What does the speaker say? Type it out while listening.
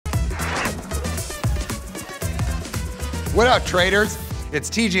What up, traders? It's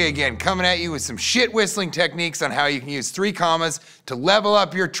TJ again, coming at you with some shit whistling techniques on how you can use 3Commas to level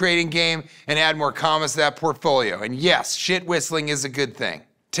up your trading game and add more commas to that portfolio. And yes, shit whistling is a good thing.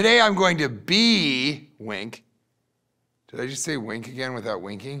 Today I'm going to wink. Did I just say wink again without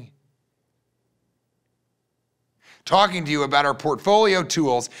winking? Talking to you about our portfolio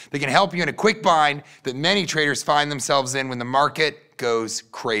tools that can help you in a quick bind that many traders find themselves in when the market goes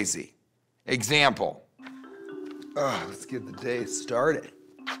crazy. Example. Let's get the day started.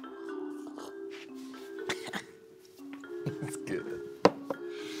 Let's get it.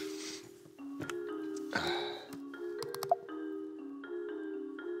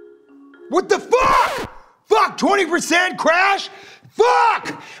 What the fuck? Fuck, 20% crash?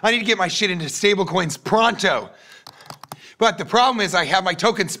 Fuck! I need to get my shit into stablecoins pronto. But the problem is I have my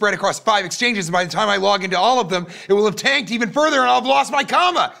tokens spread across 5 exchanges, and by the time I log into all of them, it will have tanked even further and I'll have lost my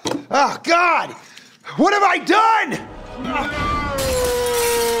comma. Oh, God! What have I done?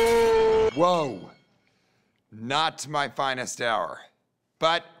 Whoa. Not my finest hour.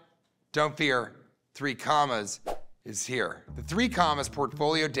 But don't fear, 3Commas is here. The 3Commas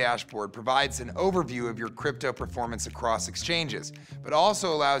portfolio dashboard provides an overview of your crypto performance across exchanges, but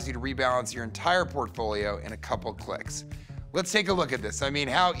also allows you to rebalance your entire portfolio in a couple clicks. Let's take a look at this. I mean,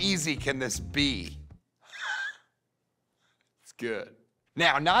 how easy can this be? It's good.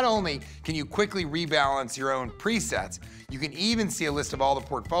 Now, not only can you quickly rebalance your own presets, you can even see a list of all the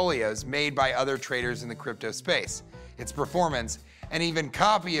portfolios made by other traders in the crypto space, its performance, and even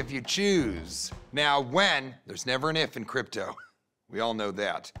copy if you choose. Now, when, there's never an if in crypto. We all know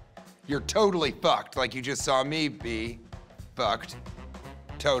that. You're totally fucked, like you just saw me be fucked.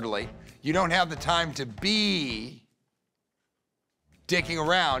 Totally. You don't have the time to be dicking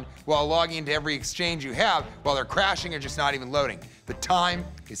around while logging into every exchange you have while they're crashing or just not even loading. The time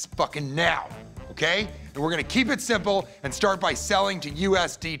is fucking now, okay? And we're gonna keep it simple and start by selling to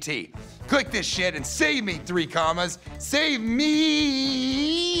USDT. Click this shit and save me, 3Commas. Save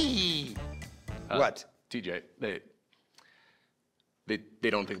me! What? TJ, they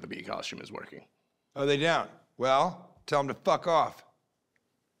don't think the bee costume is working. Oh, they don't? Well, tell them to fuck off.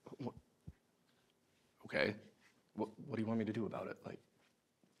 Okay. What do you want me to do about it? Like,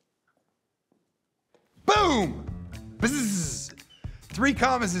 boom! Bzzz.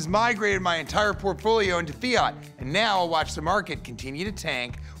 3Commas has migrated my entire portfolio into fiat, and now I'll watch the market continue to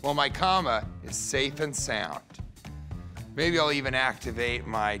tank while my comma is safe and sound. Maybe I'll even activate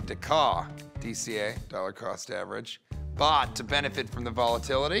my DCA, dollar cost average, bot to benefit from the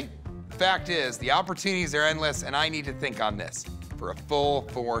volatility. The fact is, the opportunities are endless, and I need to think on this for a full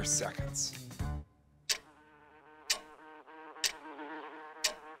 4 seconds.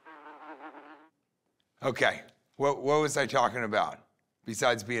 Okay, what was I talking about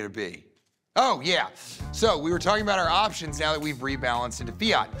besides B to B? Oh yeah, so we were talking about our options now that we've rebalanced into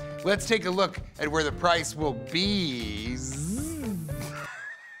fiat. Let's take a look at where the price will be.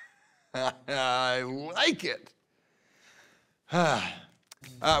 I like it.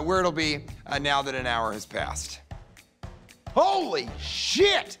 Where it'll be now that an hour has passed. Holy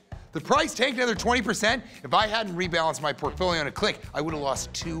shit! The price tanked another 20%. If I hadn't rebalanced my portfolio in a click, I would have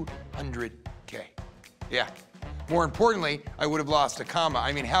lost 200K. Yeah. More importantly, I would have lost a comma.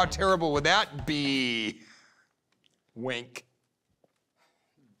 I mean, how terrible would that be? Wink.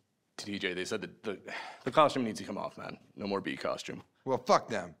 TJ, they said that the costume needs to come off, man. No more bee costume. Well, fuck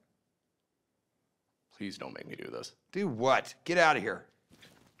them. Please don't make me do this. Do what? Get out of here.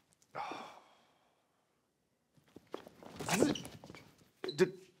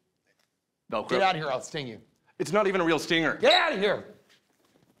 Velcro. Get out of here, I'll sting you. It's not even a real stinger. Get out of here.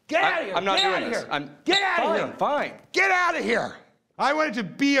 Get out of here. I'm not doing this. Get out of here. I'm fine. Get out of here. I wanted to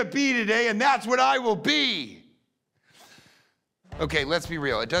be a bee today, and that's what I will be. Okay, let's be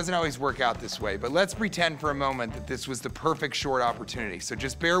real. It doesn't always work out this way, but let's pretend for a moment that this was the perfect short opportunity. So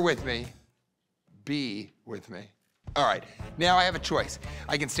just bear with me. Be with me. All right, now I have a choice.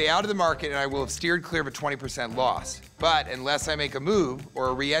 I can stay out of the market and I will have steered clear of a 20% loss. But unless I make a move or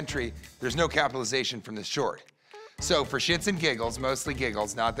a re-entry, there's no capitalization from this short. So for shits and giggles, mostly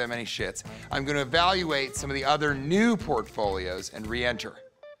giggles, not that many shits, I'm gonna evaluate some of the other new portfolios and re-enter.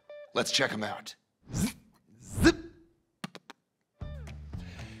 Let's check them out. Zip.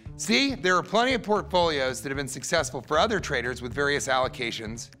 See, there are plenty of portfolios that have been successful for other traders with various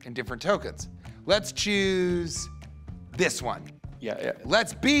allocations and different tokens. Let's choose this one. Yeah.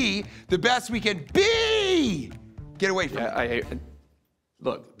 Let's be the best we can be! Get away from me.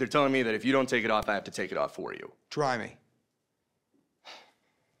 Look, they're telling me that if you don't take it off, I have to take it off for you. Try me.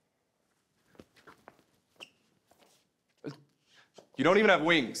 You don't even have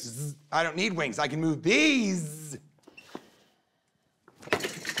wings. I don't need wings. I can move these.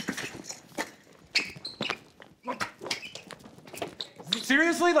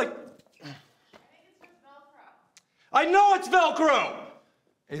 seriously? Like, I know it's Velcro!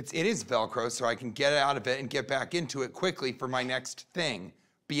 It is Velcro, so I can get out of it and get back into it quickly for my next thing.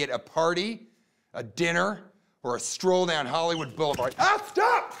 Be it a party, a dinner, or a stroll down Hollywood Boulevard. Ah,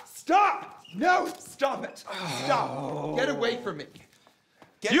 stop! Stop! No, stop it. Stop. Get away from me.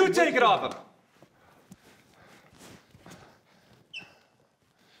 You take it off him.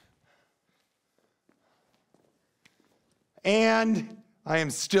 And I am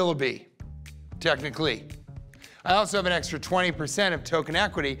still a B, technically. I also have an extra 20% of token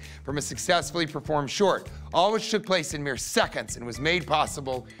equity from a successfully performed short, all which took place in mere seconds and was made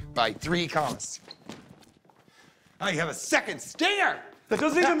possible by 3Commas. I have a second stinger! That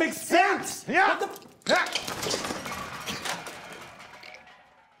doesn't even make sense! Yeah.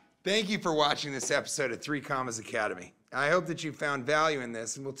 Thank you for watching this episode of 3Commas Academy. I hope that you found value in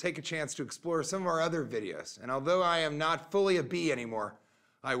this and will take a chance to explore some of our other videos. And although I am not fully a B anymore,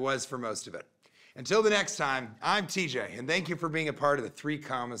 I was for most of it. Until the next time, I'm TJ, and thank you for being a part of the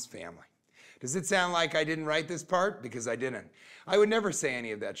 3Commas family. Does it sound like I didn't write this part? Because I didn't. I would never say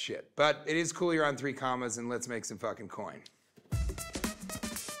any of that shit, but it is cool you're on 3Commas, and let's make some fucking coin.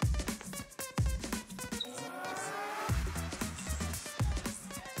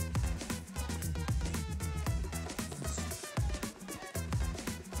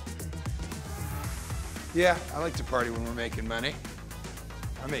 Yeah, I like to party when we're making money.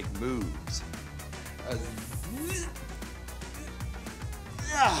 I make moves.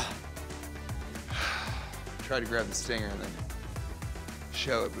 Try to grab the stinger and then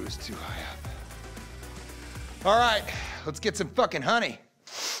show it boost too high up. All right, let's get some fucking honey.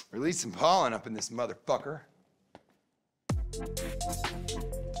 Release some pollen up in this motherfucker.